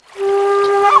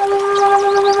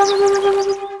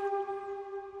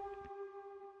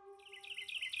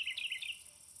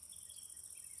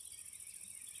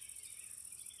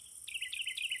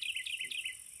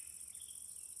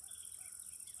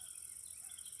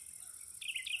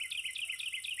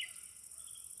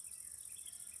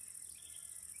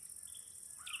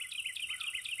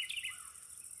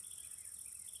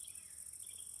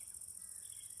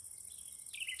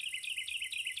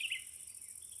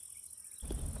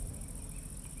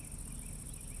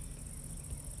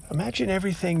Imagine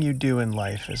everything you do in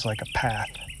life is like a path.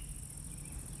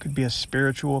 Could be a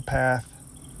spiritual path,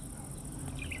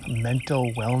 a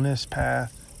mental wellness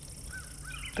path,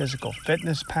 physical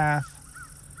fitness path,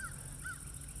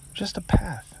 just a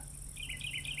path.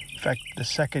 In fact, the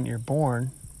second you're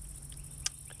born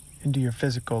into your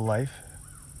physical life,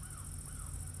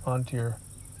 onto your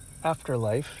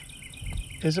afterlife,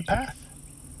 is a path.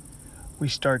 We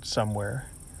start somewhere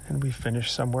and we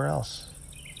finish somewhere else.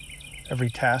 Every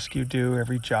task you do,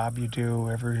 every job you do,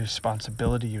 every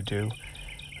responsibility you do,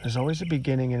 there's always a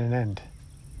beginning and an end.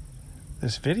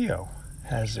 This video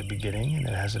has a beginning and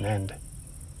it has an end.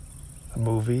 A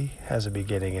movie has a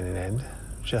beginning and an end,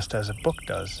 just as a book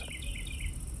does.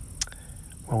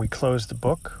 When we close the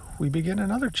book, we begin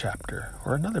another chapter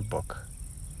or another book,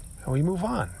 and we move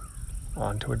on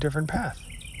to a different path.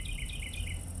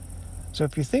 So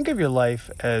if you think of your life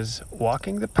as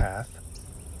walking the path,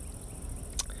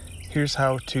 here's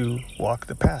how to walk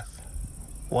the path.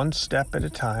 One step at a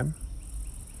time,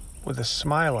 with a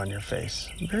smile on your face,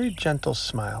 a very gentle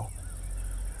smile.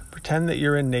 Pretend that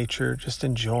you're in nature, just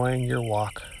enjoying your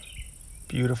walk.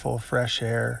 Beautiful, fresh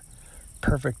air,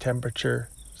 perfect temperature.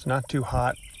 It's not too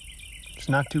hot. It's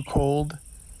not too cold.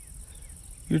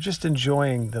 You're just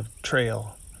enjoying the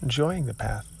trail, enjoying the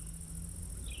path.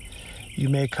 You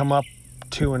may come up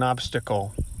to an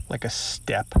obstacle, like a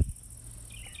step,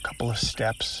 a couple of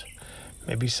steps.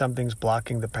 Maybe something's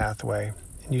blocking the pathway,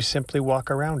 and you simply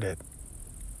walk around it,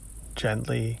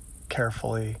 gently,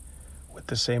 carefully, with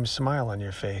the same smile on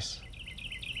your face.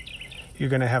 You're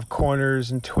going to have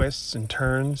corners and twists and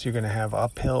turns. You're going to have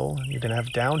uphill. You're going to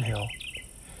have downhill.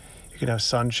 You can have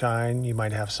sunshine. You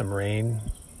might have some rain.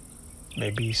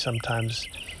 Maybe sometimes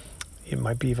it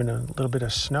might be even a little bit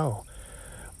of snow.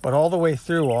 But all the way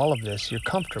through all of this, you're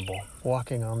comfortable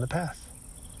walking on the path.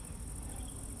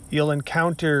 You'll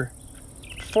encounter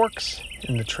forks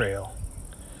in the trail.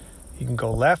 You can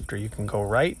go left or you can go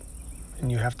right,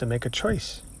 and you have to make a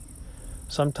choice.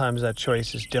 Sometimes that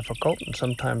choice is difficult, and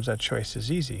sometimes that choice is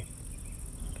easy.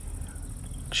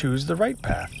 Choose the right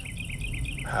path.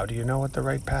 How do you know what the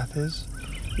right path is?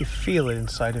 You feel it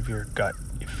inside of your gut.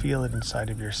 You feel it inside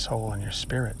of your soul and your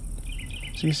spirit.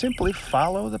 So you simply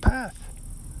follow the path.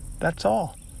 That's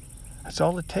all. That's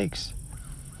all it takes.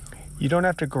 You don't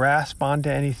have to grasp onto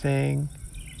anything.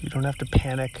 You don't have to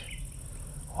panic.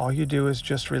 All you do is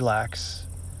just relax.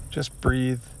 Just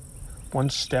breathe, one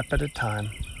step at a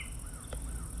time.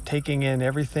 Taking in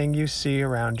everything you see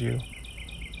around you,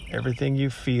 everything you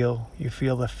feel. You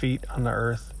feel the feet on the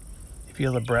earth. You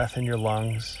feel the breath in your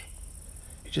lungs.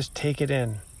 You just take it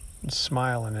in and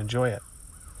smile and enjoy it.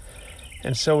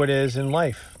 And so it is in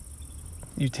life.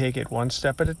 You take it one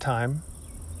step at a time,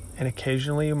 and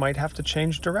occasionally you might have to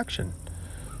change direction.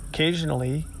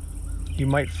 Occasionally, you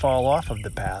might fall off of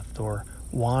the path or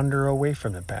wander away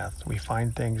from the path. We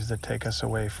find things that take us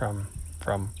away from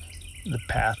the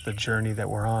path, the journey that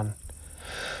we're on.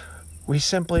 We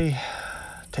simply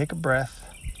take a breath,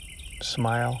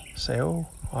 smile, say, oh,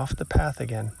 off the path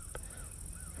again.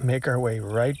 Make our way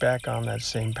right back on that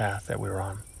same path that we were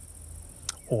on.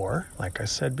 Or, like I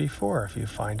said before, if you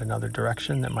find another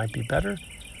direction that might be better,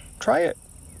 try it.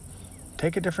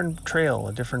 Take a different trail,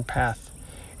 a different path.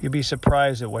 You'll be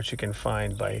surprised at what you can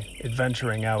find by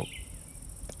adventuring out,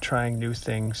 trying new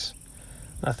things,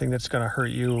 nothing that's going to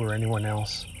hurt you or anyone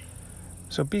else.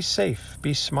 So be safe,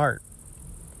 be smart,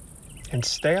 and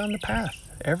stay on the path.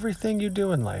 Everything you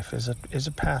do in life is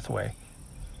a pathway.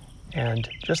 And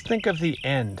just think of the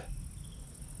end.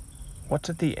 What's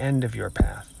at the end of your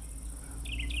path?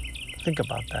 Think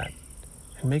about that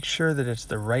and make sure that it's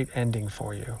the right ending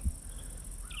for you.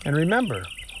 And remember,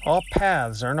 all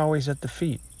paths aren't always at the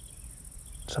feet.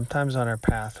 Sometimes on our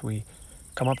path we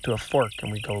come up to a fork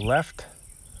and we go left,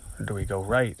 or do we go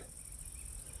right?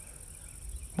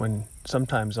 When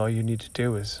sometimes all you need to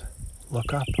do is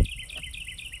look up.